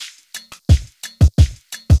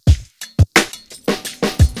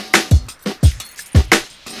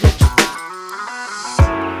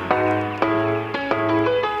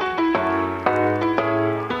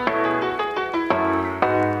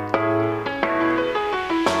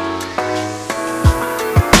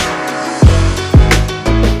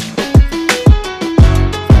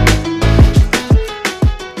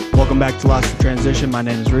back to Lost in Transition. My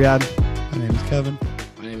name is Riyadh. My name is Kevin.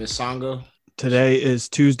 My name is Sango. Today is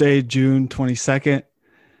Tuesday, June 22nd.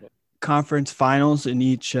 Conference finals in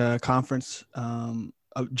each conference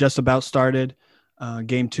just about started.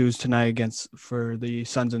 Game 2 is tonight for the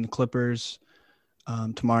Suns and the Clippers.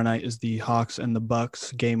 Tomorrow night is the Hawks and the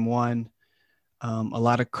Bucks. Game 1. A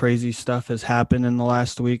lot of crazy stuff has happened in the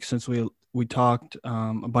last week since we talked.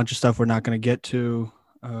 A bunch of stuff we're not going to get to.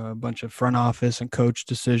 A bunch of front office and coach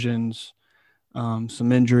decisions,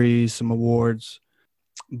 some injuries, some awards.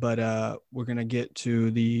 But we're going to get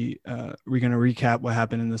to we're going to recap what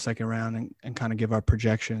happened in the second round and kind of give our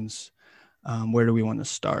projections. Where do we want to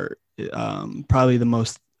start? Probably the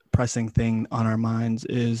most pressing thing on our minds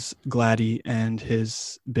is Gladdy and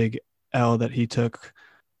his big L that he took,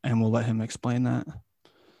 and we'll let him explain that.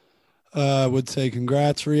 I would say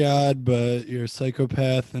congrats, Riyadh, but you're a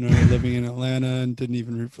psychopath and are living in Atlanta and didn't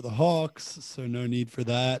even root for the Hawks, so no need for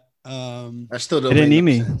that. I still don't. They didn't need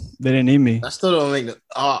me. They didn't need me. I still don't make the.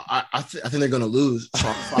 I think they're gonna lose.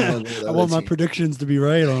 So I want my predictions to be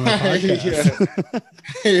right on our podcast.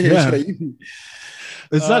 Yeah.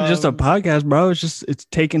 It's not just a podcast, bro. It's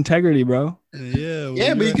take integrity, bro.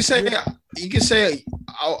 Yeah, but you can say,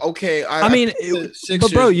 okay.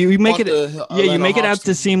 But bro, you make it. You make it out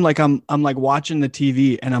to seem like I'm like watching the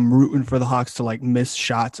TV and I'm rooting for the Hawks to like miss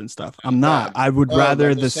shots and stuff. I'm not. I would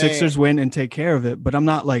rather the Sixers win and take care of it. But I'm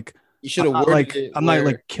not like. You should have I'm not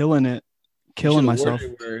like killing myself.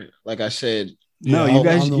 Like I said. No,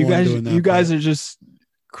 you guys are just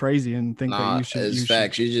crazy and think that you should. It's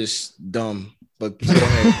facts. You're just dumb. But go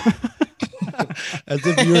ahead. as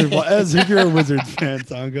if you're a Wizards fan,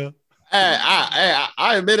 Sango.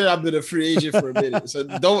 I admitted I've been a free agent for a minute, so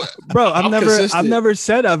don't. Bro, I've never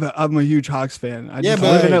said I'm a huge Hawks fan. I just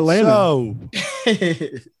live in Atlanta.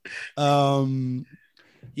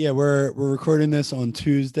 Yeah, we're recording this on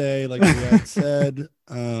Tuesday, like we had said.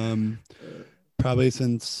 Probably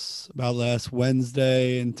since about last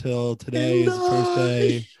Wednesday until today is the first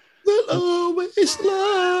day. Will always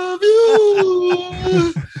love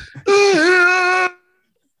you.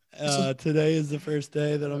 Today is the first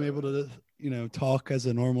day that I'm able to, talk as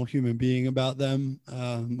a normal human being about them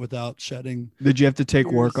without shedding. Did you have to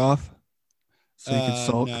take work off so you could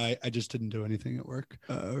sulk? No, I just didn't do anything at work.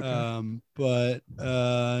 Okay.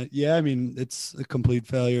 Yeah, I mean, it's a complete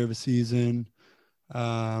failure of a season.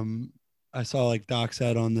 I saw like Doc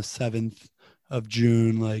said on the 7th of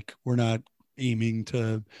June, like we're not aiming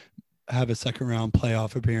to have a second round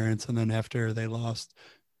playoff appearance. And then after they lost,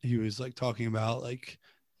 he was like talking about like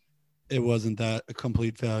it wasn't that a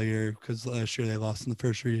complete failure because last year they lost in the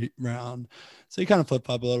first round. So he kind of flip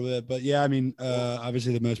flop a little bit. But yeah, I mean,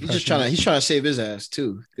 obviously the most he's trying to save his ass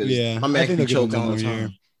too. Yeah, my man can choke all the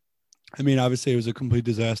time. I mean, obviously it was a complete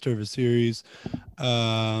disaster of a series.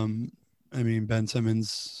 I mean, Ben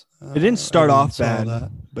Simmons. It didn't start off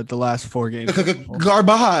bad, but the last 4 games.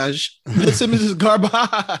 Garbage. Ben Simmons is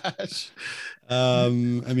garbage. I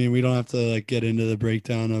mean, we don't have to like get into the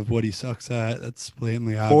breakdown of what he sucks at. That's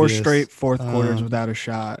blatantly obvious. 4 straight fourth quarters without a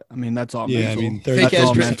shot. I mean, that's all. Yeah, mental. I mean, fake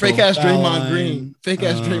ass Draymond Green. Fake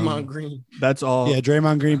ass Draymond Green. That's all. Yeah,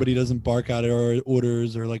 Draymond Green, but he doesn't bark out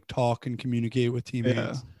orders or like talk and communicate with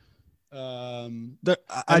teammates. Yeah.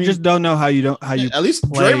 I just don't know how you at least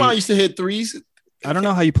play. Draymond used to hit threes. I don't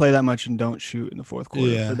know how you play that much and don't shoot in the fourth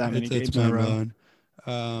quarter for that many games in a row.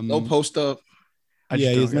 No post up.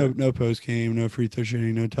 He's no post game, no free throw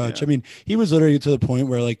shooting, no touch. Yeah. I mean, he was literally to the point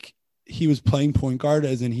where like he was playing point guard,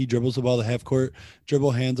 as in he dribbles the ball to half court,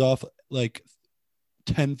 dribble hands off like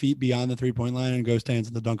 10 feet beyond the 3-point line and goes stands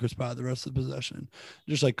in the dunker spot the rest of the possession.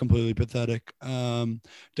 Just like completely pathetic.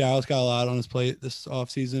 Dallas got a lot on his plate this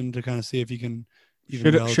offseason to kind of see if he can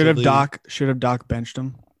even should have Doc benched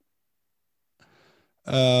him.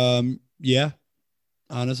 Yeah,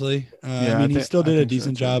 honestly, I mean, he still did a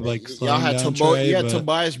decent job. Like y'all had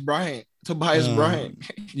Tobias Bryant.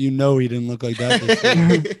 He didn't look like that. He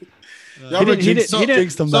didn't.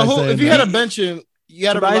 If you had a bench him, you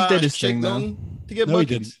had to rely on his thing though to get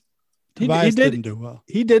buckets. He didn't do well.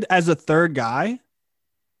 He did as a third guy.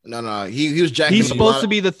 No, he was jacking. He's supposed to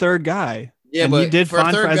be the third guy. Yeah, but he did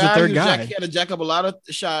fine as a third guy. He had to jack up a lot of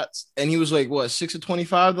shots, and he was like 6 of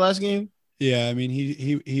 25 the last game. Yeah, I mean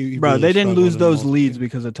he Bro, really they didn't lose those multiple leads games.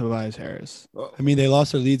 because of Tobias Harris. I mean, they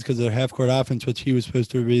lost their leads because of their half court offense, which he was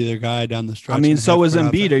supposed to be their guy down the stretch. I mean, so was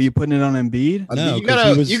Embiid. Offense. Are you putting it on Embiid? No, you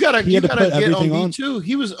gotta put everything on on. too.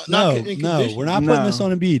 He was no, in condition. we're not putting this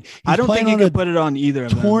on Embiid. I don't think you could put it on either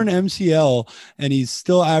of them. Torn MCL, and he's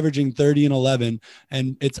still averaging 30 and 11.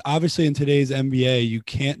 And it's obviously in today's NBA, you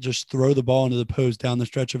can't just throw the ball into the post down the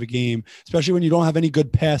stretch of a game, especially when you don't have any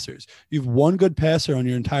good passers. You have one good passer on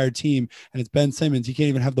your entire team, and it's Ben Simmons. He can't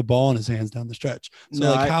even have the ball in his hands down the stretch.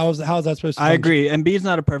 So how is that supposed to function? I agree. Embiid's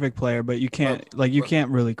not a perfect player, but you can't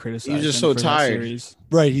really criticize. He's just so tired.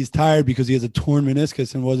 Right, he's tired because he has a torn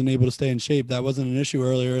meniscus and wasn't able to stay in shape. That wasn't an issue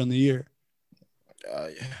earlier in the year.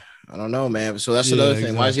 I don't know, man. So that's another thing.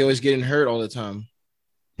 Exactly. Why is he always getting hurt all the time?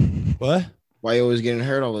 What? Why he always getting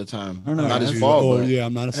hurt all the time? I don't know. Not his fault. Yeah,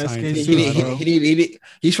 I'm not a scientist.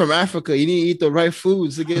 He's from Africa. He need to eat the right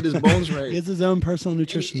foods to get his bones right. He has his own personal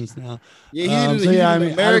nutritionist now. Yeah,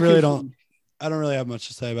 I don't really have much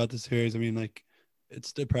to say about the series. I mean, like,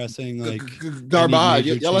 it's depressing. Like, garbage.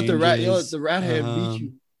 Y'all let the rat head beat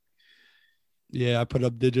you. Yeah, I put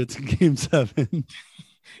up digits in Game 7.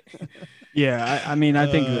 Yeah, I mean, I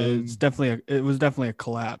think it was definitely a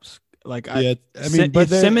collapse. Like, yeah, if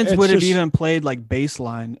Simmons would have even played like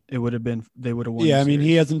baseline, they would have won. Yeah, I mean,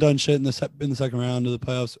 he hasn't done shit in the second round of the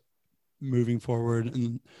playoffs moving forward,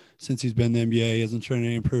 and since he's been in the NBA, he hasn't shown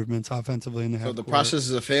any improvements offensively in the half court. So the process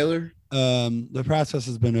is a failure. The process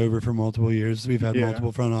has been over for multiple years. We've had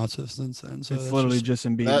multiple front offices since then. So it's literally just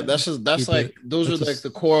Embiid. That's like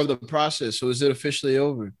the core of the process. So is it officially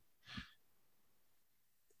over?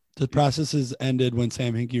 The process has ended when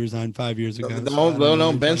Sam Hinkie resigned 5 years ago.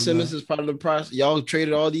 No. Ben Simmons is part of the process. Y'all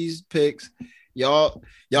traded all these picks. Y'all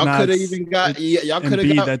could have even got. Y'all could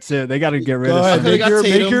have got. That's it. They got to get rid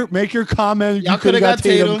of. Make your comment. Y'all could have got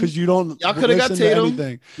Tatum because you don't. Y'all could have got Tatum.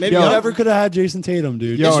 Anything. Maybe y'all never could have had Jason Tatum,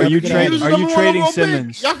 dude. Yo, are you trading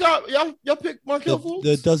Simmons? Y'all picked Markelle Fultz.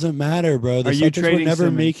 That doesn't matter, bro. The Celtics were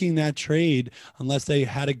never making that trade unless they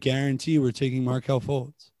had a guarantee we're taking Markelle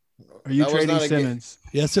Fultz. Are you trading Simmons?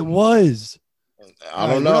 Yes, it was. I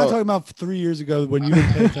don't know. We're not talking about 3 years ago when you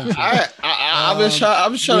didn't pay attention. I was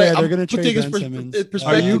trying. Yeah, they're going to trade Ben Simmons.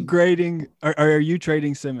 Are you grading? Are you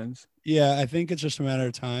trading Simmons? Yeah, I think it's just a matter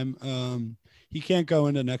of time. He can't go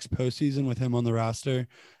into next postseason with him on the roster.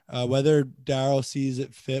 Whether Daryl sees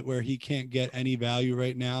it fit where he can't get any value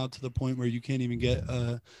right now to the point where you can't even get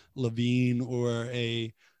a Levine or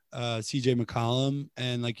a CJ McCollum,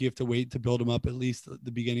 and like you have to wait to build him up at least at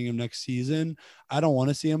the beginning of next season. I don't want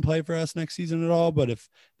to see him play for us next season at all, but if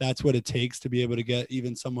that's what it takes to be able to get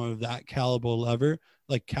even someone of that caliber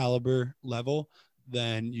level,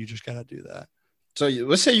 then you just got to do that. So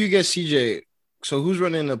let's say you get CJ. So who's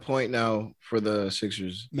running the point now for the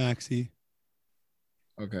Sixers? Maxey.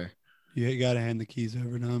 Okay. You got to hand the keys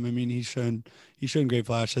over to him. I mean, he's shown great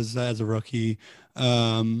flashes as a rookie.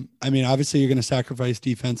 I mean, obviously you're going to sacrifice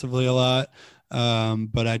defensively a lot,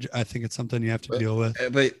 but I think it's something you have to deal with.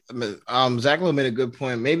 But Zach Lowe made a good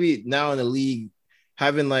point. Maybe now in the league,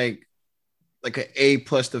 having like an A+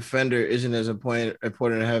 defender isn't as important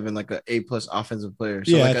as having like an A+ offensive player.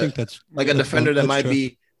 So I think that's like a defender that might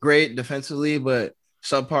be great defensively, but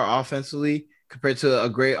subpar offensively compared to a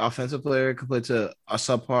great offensive player compared to a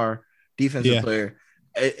subpar defensive player.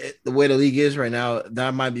 The way the league is right now,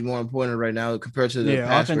 that might be more important right now compared to the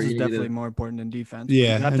past. Offense is definitely more important than defense.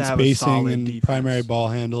 Yeah, you have to have spacing and defense. Primary ball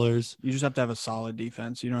handlers. You just have to have a solid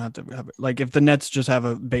defense. You don't have to have like if the Nets just have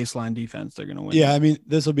a baseline defense, they're gonna win. Yeah, I mean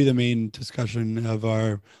this will be the main discussion of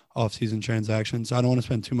our offseason transactions. So I don't want to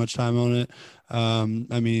spend too much time on it.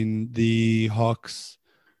 I mean the Hawks.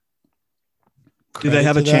 Do they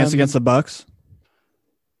have a chance against the Bucks?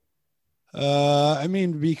 I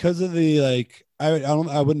mean, because of the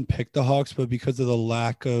I wouldn't pick the Hawks, but because of the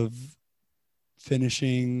lack of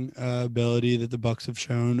finishing ability that the Bucks have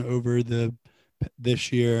shown over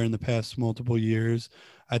this year and the past multiple years,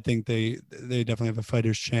 I think they definitely have a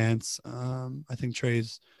fighter's chance. I think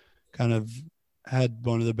Trey's kind of had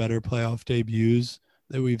one of the better playoff debuts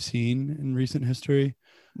that we've seen in recent history.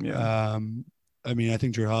 Yeah. I mean, I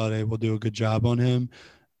think Jrue Holiday will do a good job on him,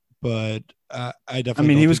 but I definitely. I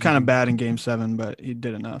mean, he was kind of bad in Game 7, but he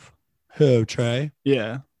did enough. Who, Trey?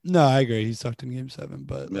 Yeah. No, I agree. He sucked in Game 7,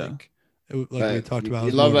 but we talked about.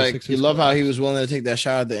 You love how he was willing to take that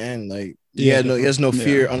shot at the end. Like, he has no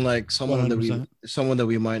fear, unlike someone 100%. that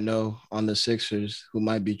we might know on the Sixers who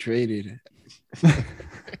might be traded.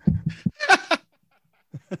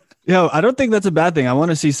 Yo, I don't think that's a bad thing. I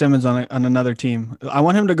want to see Simmons on another team. I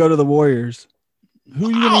want him to go to the Warriors. Who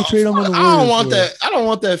are you going to trade him on the Warriors? I don't want that. I don't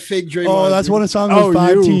want that fake Draymond. Oh, that's one of Sango's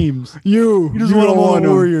 5 teams. You just want him on the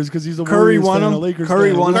Warriors because he's a Curry Warriors won fan, him. a Lakers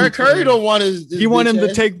Curry fan. won him. Curry don't want his he want him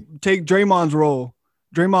to take Draymond's role.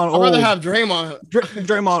 Draymond old. I'd rather have Draymond.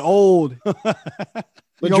 Draymond old.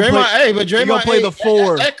 But Draymond gonna play the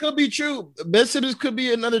 4. That could be true. Ben Simmons could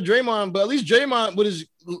be another Draymond, but at least Draymond with his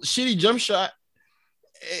shitty jump shot,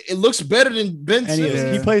 it looks better than Ben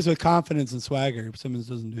Simmons. He plays with confidence and swagger. Simmons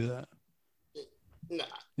doesn't do that. Nah.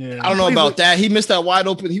 Yeah. I don't know about that. He missed that wide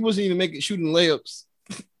open. He wasn't even shooting layups.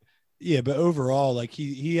 Yeah, but overall, like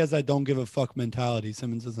he has that don't give a fuck mentality.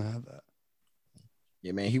 Simmons doesn't have that.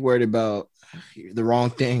 Yeah, man, he worried about the wrong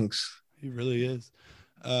things. He really is.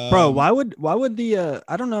 Bro, why would the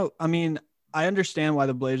I don't know. I mean, I understand why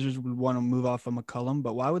the Blazers would want to move off of McCollum,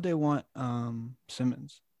 but why would they want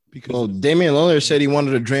Simmons? Because Damian Lillard said he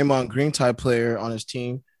wanted a Draymond Green type player on his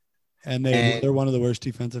team. And they're one of the worst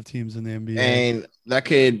defensive teams in the NBA. And that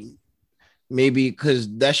could maybe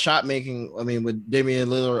because that shot making, I mean, with Damian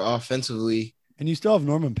Lillard offensively. And you still have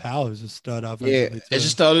Norman Powell, who's a stud offensively. Yeah, too.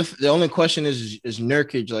 it's just the only question is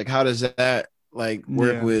Nurkic. Like, how does that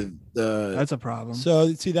work with the? That's a problem.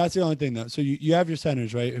 So see, that's the only thing though. So you have your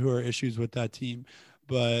centers, right, who are issues with that team.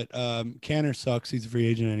 But Canner sucks. He's a free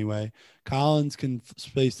agent anyway. Collins can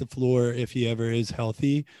space the floor if he ever is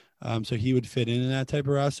healthy. So he would fit in that type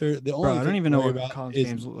of roster. The only I don't even know what Collins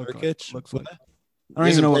games looks like. I don't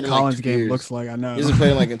even know what Collins game looks like. I know. He hasn't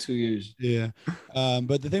played in 2 years. Yeah.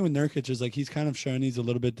 But the thing with Nurkic is he's kind of shown he's a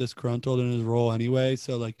little bit disgruntled in his role anyway.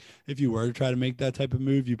 So if you were to try to make that type of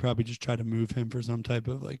move, you probably just try to move him for some type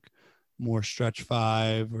of more stretch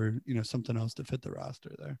 5 or, something else to fit the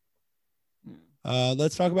roster there.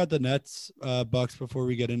 Let's talk about the Nets Bucks before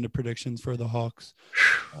we get into predictions for the Hawks.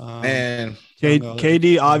 Man,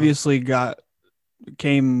 KD obviously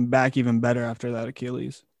came back even better after that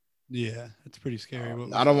Achilles. Yeah, it's pretty scary.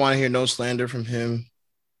 I don't want to hear no slander from him.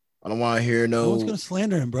 I don't want to hear no. No one's gonna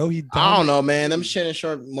slander him, bro. I don't know, man. Them Shannon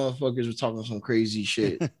Sharp motherfuckers were talking some crazy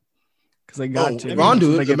shit. Because they got to. LeBron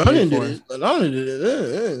did it.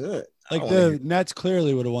 The Nets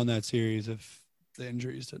clearly would have won that series if the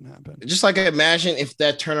injuries didn't happen. Just imagine if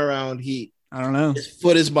that turnaround I don't know. His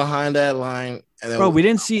foot is behind that line. And bro, we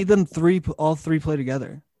didn't see them all three play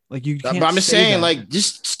together. You can't. But I'm just saying,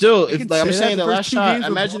 just still, if I'm saying that the last shot,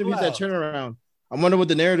 imagine if it's that turnaround. I wonder what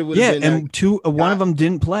the narrative would have been. Yeah, and one of them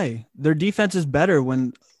didn't play. Their defense is better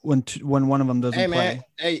when one of them doesn't play.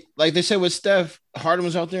 Hey, like they said with Steph, Harden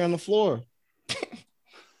was out there on the floor.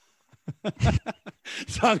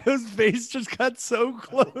 Sango's face just got so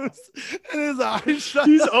close and his eyes shut.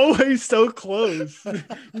 He's always so close.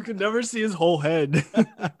 You can never see his whole head.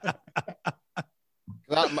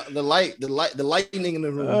 The lightning in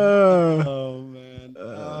the room. Oh man.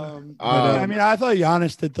 I thought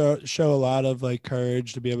Giannis did show a lot of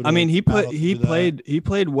courage to be able to. I mean, he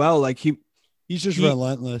played well. He's just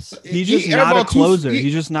relentless. He's just not a closer.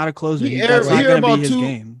 He's just not a closer. That's not going to be his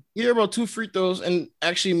game. He had about 2 free throws and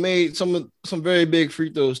actually made some very big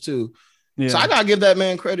free throws too. Yeah. So I gotta give that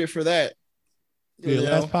man credit for that. Yeah,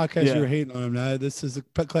 last podcast you were hating on him. Now this is a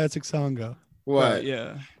classic Sango. What? Right,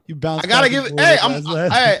 yeah. You bounce. I gotta give it.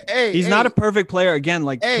 Hey, he's not a perfect player again,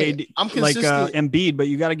 KD, I'm consistent. Embiid, but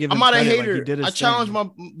you gotta give him. I'm not credit, a hater. I challenge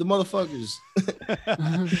the motherfuckers.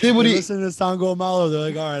 Did what he listen to Sango Malo?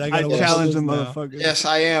 They're all right. I gotta challenge the motherfuckers. Yes,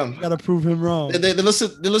 I am. Gotta prove him wrong. They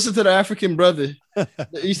listen to the African brother,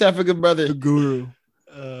 the East African brother, the guru.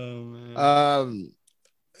 Oh man.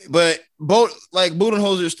 But both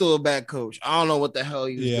Budenholzer is still a bad coach. I don't know what the hell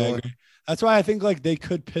he's doing. That's why I think they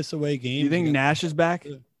could piss away games. You think Nash is back?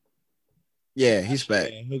 Yeah, he's back.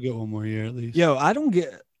 Yeah, he'll get one more year at least. Yo, I don't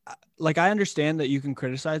get I understand that you can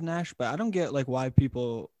criticize Nash, but I don't get why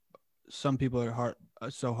some people are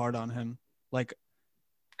so hard on him.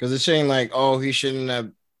 Because it's saying he shouldn't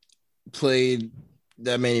have played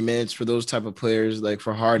that many minutes for those type of players,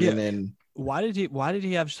 for Harden and why did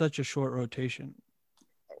he have such a short rotation?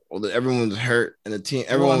 Well, everyone was hurt and the team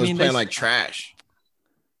everyone was playing trash.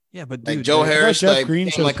 Yeah, but dude, Joe Harris, Green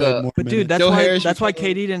that's why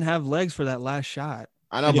KD didn't have legs for that last shot.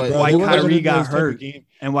 I know, but why Kyrie got hurt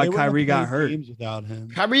and why Kyrie got hurt without him.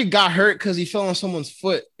 Kyrie got hurt because he fell on someone's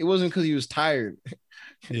foot. It wasn't because he was tired.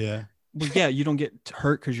 Yeah. Well, yeah, you don't get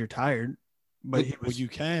hurt because you're tired, but you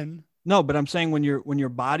can. No, but I'm saying when your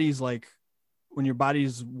body's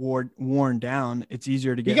worn down, it's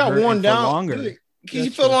easier to get. He got hurt worn down longer. He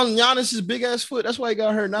fell on Giannis's big ass foot. That's why he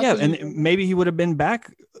got hurt. Maybe he would have been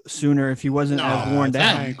back sooner if he wasn't as worn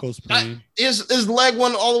down. Ankle sprain. His leg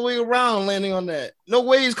went all the way around, landing on that. No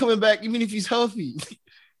way he's coming back, even if he's healthy.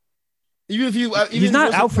 He wouldn't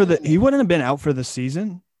have been out for the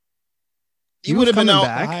season. he would have been out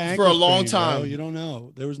back for a long time. Bro. You don't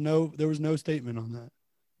know. There was no statement on that.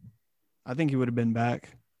 I think he would have been back.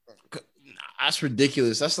 That's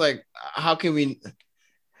ridiculous. That's like, how can we?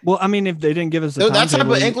 Well, I mean, if they didn't give us that type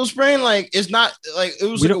of ankle sprain, like it's not like it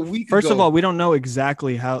was like a week First ago. of all, we don't know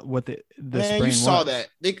exactly what the sprain you saw was.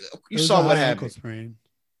 that. You saw what happened. Sprain.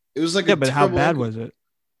 It was like but how bad was it?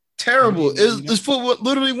 Terrible. His foot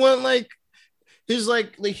literally went like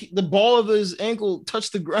the ball of his ankle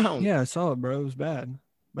touched the ground. Yeah, I saw it, bro. It was bad.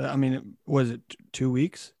 But I mean, was it 2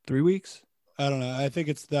 weeks, 3 weeks? I don't know. I think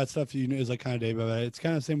it's that stuff is like kind of day by day. It's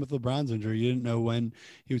kind of the same with LeBron's injury. You didn't know when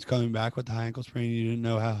he was coming back with the high ankle sprain. You didn't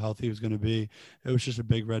know how healthy he was going to be. It was just a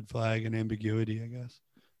big red flag and ambiguity, I guess.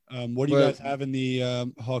 What do you guys have in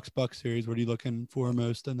the Hawks-Bucks series? What are you looking for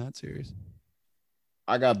most in that series?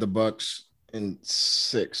 I got the Bucks in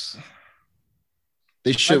 6.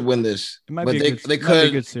 They should win this. It might be a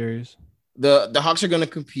good series. The Hawks are going to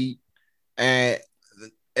compete, and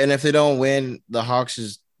if they don't win, the Hawks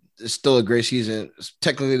is still a great season.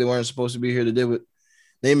 Technically, they weren't supposed to be here to do it.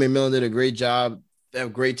 Nate McMillan did a great job. They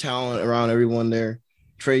have great talent around everyone there.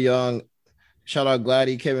 Trae Young, shout out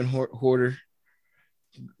Gladdy, Kevin Horter,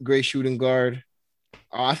 great shooting guard.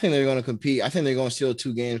 I think they're going to compete. I think they're going to steal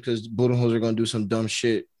 2 games because Budenholzer are going to do some dumb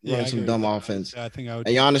shit, run some dumb offense. Yeah, I think I would.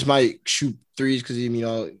 And Giannis might shoot threes because he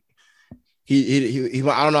I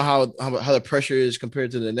don't know how the pressure is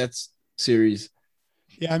compared to the Nets series.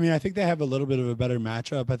 Yeah, I mean, I think they have a little bit of a better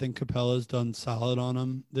matchup. I think Capella's done solid on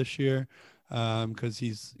him this year because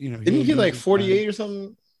he's, didn't he like 48 or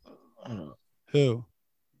something? I don't know. Who?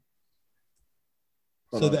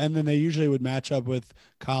 And then they usually would match up with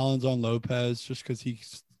Collins on Lopez just because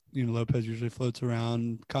he's, Lopez usually floats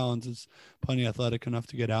around. Collins is plenty athletic enough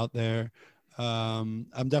to get out there. I'm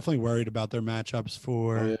definitely worried about their matchups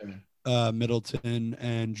for Middleton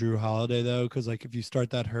and Drew Holiday, though, because like if you start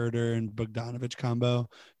that Herder and Bogdanovich combo,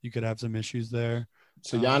 you could have some issues there.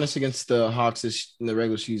 So Giannis against the Hawks in the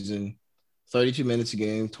regular season, 32 minutes a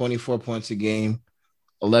game, 24 points a game,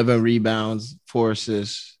 11 rebounds, 4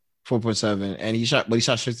 assists, 4.7, and he shot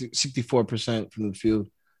 64% from the field.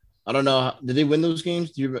 I don't know. Did they win those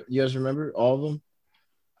games? Do you guys remember all of them?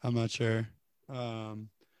 I'm not sure.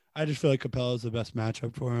 I just feel like Capella is the best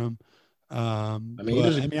matchup for him. I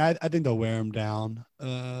think they'll wear him down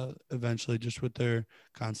eventually, just with their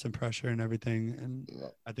constant pressure and everything. And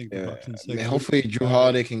I think the Bucks in 6. Hopefully, Drew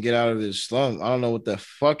Holiday can get out of his slump. I don't know what the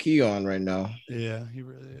fuck he on right now. Yeah, he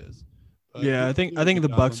really is. But yeah, I think the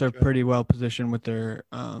Bucks are pretty well positioned with their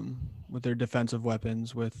defensive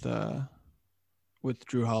weapons with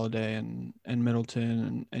Drew Holiday and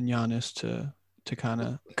Middleton and Giannis to kind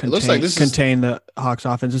of contain the Hawks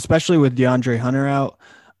offense, especially with DeAndre Hunter out.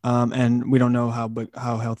 And we don't know how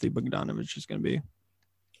healthy Bogdanovich is going to be.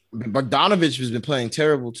 Bogdanovich has been playing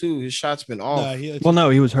terrible too. His shot's been off. He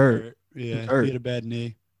was hurt. Yeah, he had a bad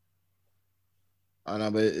knee. I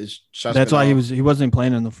know, but that's why off. he wasn't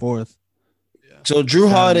playing in the 4th. Yeah. So Drew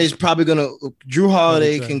Holiday's probably gonna. Drew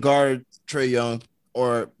Holiday can guard Trae Young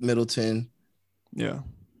or Middleton. Yeah,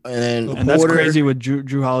 and that's crazy with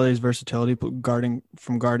Drew Holiday's versatility, guarding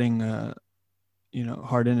Harden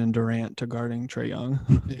and Durant to guarding Trae Young.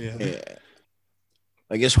 Yeah.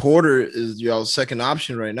 I guess Horter is y'all's second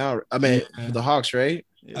option right now. I mean, for the Hawks, right?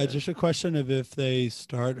 Yeah. Just a question of if they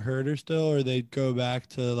start Herder still, or they go back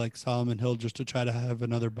to like Solomon Hill just to try to have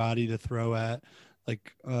another body to throw at,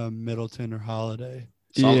 like Middleton or Holiday.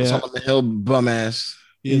 Solomon Hill bum ass.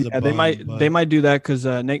 They might do that because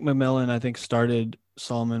Nate McMillan I think started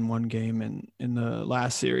Solomon one game in the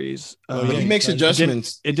last series. He makes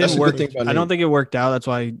adjustments. It didn't work. I don't think it worked out. That's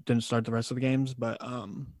why he didn't start the rest of the games. But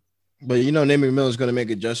Nate McMillan is going to make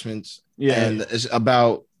adjustments. Yeah, and it's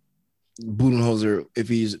about Budenholzer if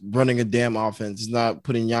he's running a damn offense. He's not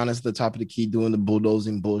putting Giannis at the top of the key doing the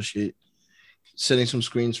bulldozing bullshit. Setting some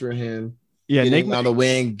screens for him. Yeah, getting out of the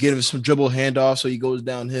wing, giving some dribble handoff so he goes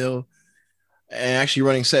downhill. And actually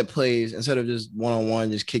running set plays instead of just one-on-one,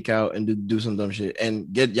 just kick out and do some dumb shit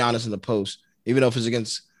and get Giannis in the post. Even though if it's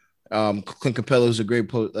against Clint Capella, who's a great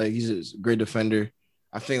he's a great defender.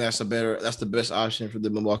 I think that's the best option for the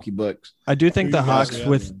Milwaukee Bucks. I do think the Hawks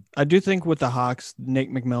with the Hawks,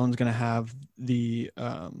 Nate McMillan's going to have the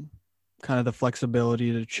kind of the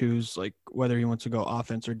flexibility to choose like whether he wants to go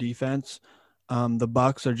offense or defense. The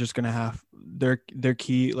Bucks are just going to have their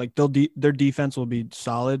key, like their defense will be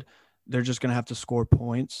solid. They're just going to have to score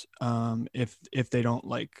points if they don't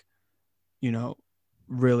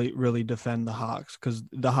really, really defend the Hawks, because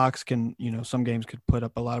the Hawks can, some games could put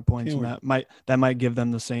up a lot of points, and that might give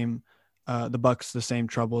them the same the Bucks the same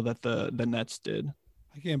trouble that the Nets did.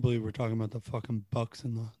 I can't believe we're talking about the fucking Bucks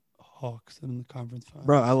and the Hawks in the conference final.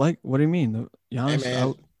 Bro, I like. What do you mean? Giannis, Hey,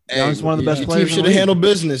 man. Giannis, one of the best your players. Team should have handled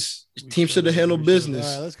business. Team should have handled All business.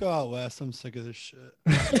 right, let's go out west. I'm sick of this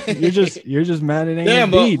shit. You're just mad at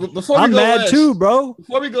Damn, Embiid. but before we I'm go mad west, too, bro.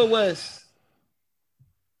 Before we go west,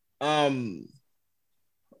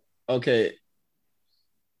 okay.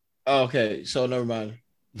 Okay, so never mind.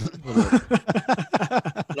 No,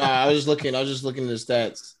 I was just looking at the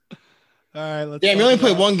stats. All right, let's. Damn, he only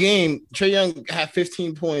played one game. Trae Young had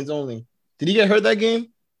 15 points only. Did he get hurt that game?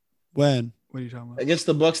 When? What are you talking about? Against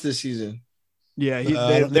the Bucks this season. Yeah,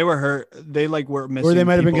 they were hurt. They were missing. Or they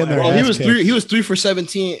might have been getting their Well, ass he was 3 for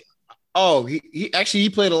 17. Oh, he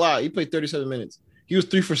played a lot. He played 37 minutes. He was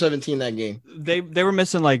 3 for 17 that game. They were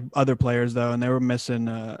missing like other players though, and they were missing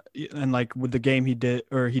and like with the game he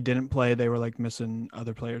didn't play, they were like missing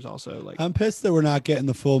other players also. Like I'm pissed that we're not getting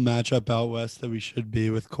the full matchup out west that we should be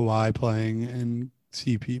with Kawhi playing and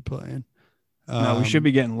CP playing. No, we should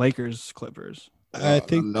be getting Lakers Clippers. I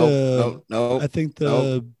think no. I think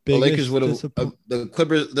the biggest the Lakers would have the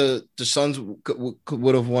Clippers the Suns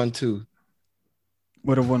would have won too.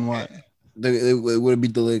 Would have won what? They would have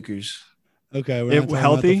beat the Lakers. Okay, we're not talking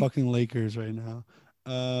healthy? about the fucking Lakers right now.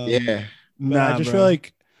 Yeah. I just feel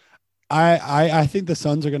like I think the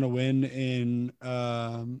Suns are gonna win in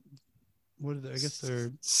what are they? I guess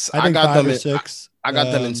they're I got 5 or 6. I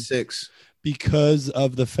got them in 6 because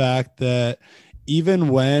of the fact that even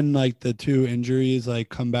when like the 2 injuries like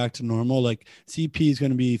come back to normal, like CP is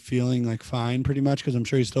going to be feeling like fine pretty much because I'm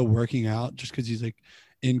sure he's still working out just because he's like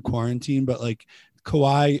in quarantine. But like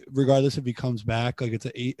Kawhi, regardless if he comes back, like it's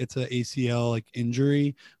a ACL like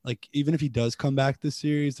injury. Like even if he does come back this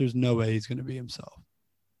series, there's no way he's going to be himself.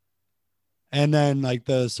 And then like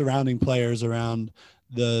the surrounding players around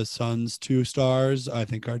the Suns 2 stars, I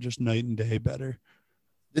think are just night and day better.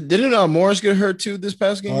 Didn't Morris get hurt too this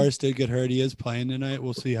past game? Morris did get hurt. He is playing tonight.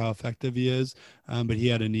 We'll see how effective he is. But he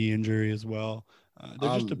had a knee injury as well.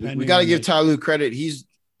 They're just depending. We got to give Ty Lue credit. He's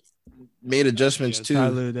made adjustments too. Ty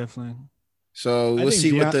Lue definitely. So we'll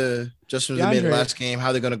see what the adjustments they made last game.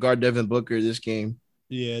 How they're going to guard Devin Booker this game.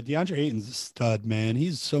 Yeah, DeAndre Ayton's a stud, man.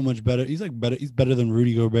 He's so much better. He's like better. He's better than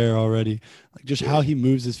Rudy Gobert already. Like just how he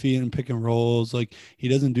moves his feet and pick and rolls. Like he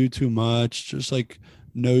doesn't do too much. Just like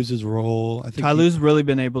knows his role. I think Ty Lue's really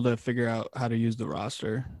been able to figure out how to use the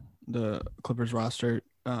roster, the Clippers roster,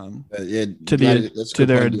 to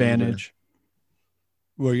their advantage.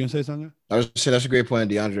 What were you gonna say, Sandra? I was saying that's a great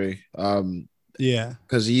point, DeAndre. Yeah,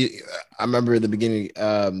 because I remember at the beginning,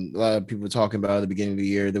 a lot of people talking about at the beginning of the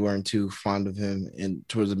year they weren't too fond of him, and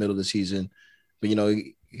towards the middle of the season, but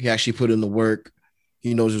he actually put in the work.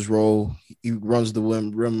 He knows his role. He runs the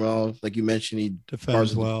rim well, like you mentioned. He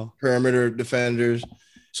defends well, perimeter defenders,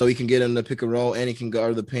 so he can get in the pick and roll, and he can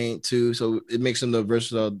guard the paint too. So it makes him the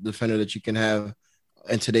versatile defender that you can have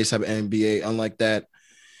in today's type of NBA. Unlike that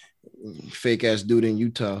fake ass dude in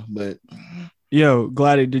Utah, but. Yo,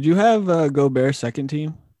 Gladdy, did you have Gobert second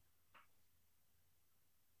team?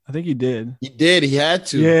 I think you did. He did. He had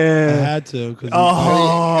to. Yeah, I had to.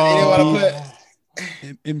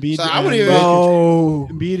 Embiid, so I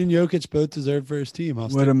Embiid and Jokic both deserve first team.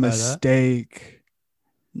 What a mistake!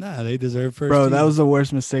 Nah, they deserve first. Bro, team. That was the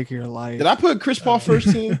worst mistake of your life. Did I put Chris Paul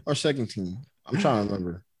first team or second team? I'm trying to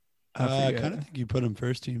remember. I kind of think you put him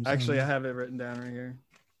first team. Actually, I have it written down right here.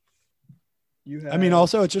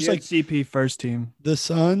 Also, it's just like CP first team. The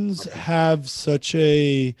Suns have such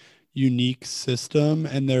a unique system,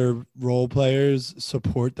 and their role players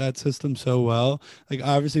support that system so well. Like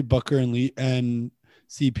obviously, Booker and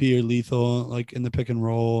CP are lethal, like in the pick and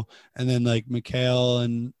roll, and then like Mikal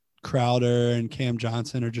and Crowder and Cam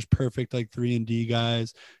Johnson are just perfect, like 3-and-D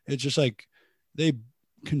guys. It's just like they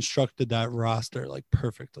constructed that roster like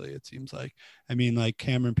perfectly. It seems like. I mean, like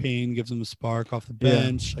Cameron Payne gives them a spark off the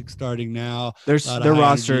bench, like starting now. Their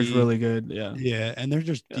roster is really good. Yeah, and they're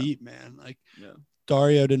just deep, man. Like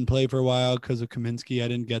Dario didn't play for a while because of Kaminsky. I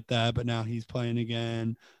didn't get that, but now he's playing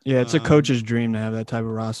again. Yeah, it's a coach's dream to have that type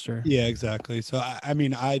of roster. Yeah, exactly. So I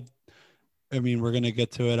mean, we're gonna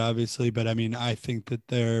get to it obviously, but I mean, I think that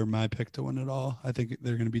they're my pick to win it all. I think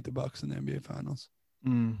they're gonna beat the Bucks in the NBA Finals.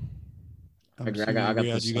 I got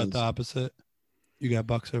you got the opposite. You got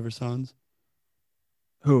Bucks over Suns.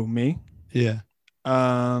 Who, me? Yeah.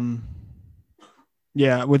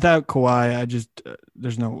 Yeah. Without Kawhi, I just I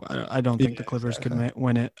don't think the Clippers could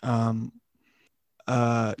win it. Yeah.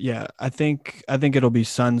 I think it'll be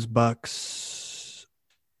Suns Bucks,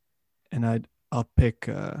 and I'll take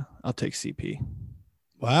CP.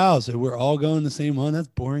 Wow, so we're all going the same one. That's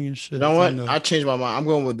boring as shit. You know what? I changed my mind. I'm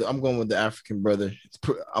going with the African brother.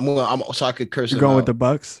 So I could curse. You're going with the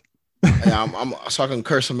Bucks? I'm so I can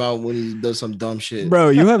curse him out when he does some dumb shit. Bro,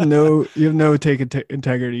 you have no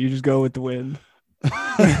integrity. You just go with the wind.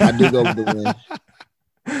 I do go with the wind.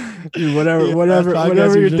 Dude,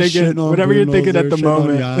 whatever you're thinking at the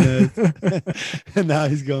moment. And now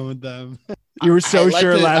he's going with them. You were so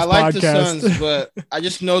sure last podcast. The Suns, but I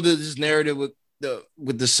just know that this narrative with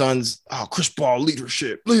the Suns. Oh, Chris Paul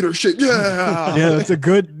leadership, yeah. Yeah, that's a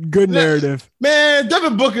good narrative. Man,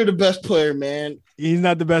 Devin Booker the best player, man. He's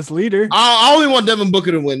not the best leader. I only want Devin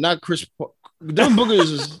Booker to win, not Chris Paul. Devin Booker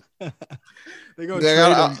is just. They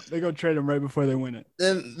go trade him right before they win it.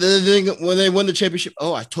 Then when they win the championship,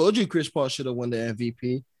 oh, I told you Chris Paul should have won the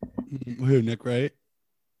MVP. Who, Nick Wright?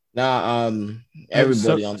 Nah,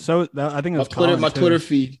 everybody. I think it was my Twitter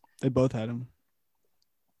feed. They both had him.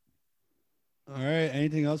 All right.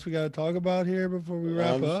 Anything else we got to talk about here before we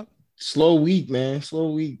wrap up? Slow week, man.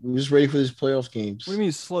 Slow week. We're just ready for these playoff games. What do you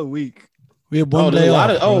mean slow week? We have one day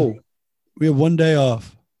off. We have 1 day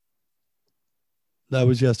off. That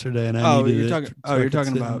was yesterday, and you're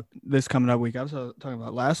talking about this coming up week. I was talking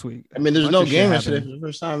about last week. I mean, there's no game yesterday for the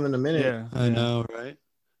first time in a minute. Yeah, I know, right?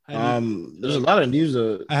 There's a lot of news.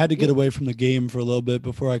 I had to get away from the game for a little bit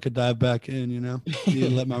before I could dive back in. You know, need to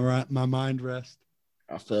let my mind rest.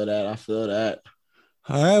 I feel that.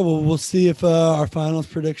 All right. Well, we'll see if our finals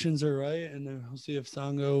predictions are right, and then we'll see if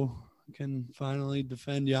Sango can finally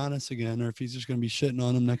defend Giannis again, or if he's just going to be shitting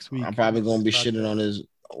on him next week. I'm probably going to be shitting on his.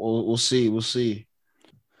 We'll see.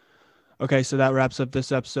 Okay, so that wraps up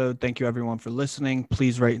this episode. Thank you, everyone, for listening.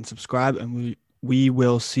 Please rate and subscribe, and we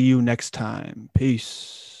will see you next time.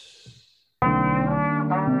 Peace.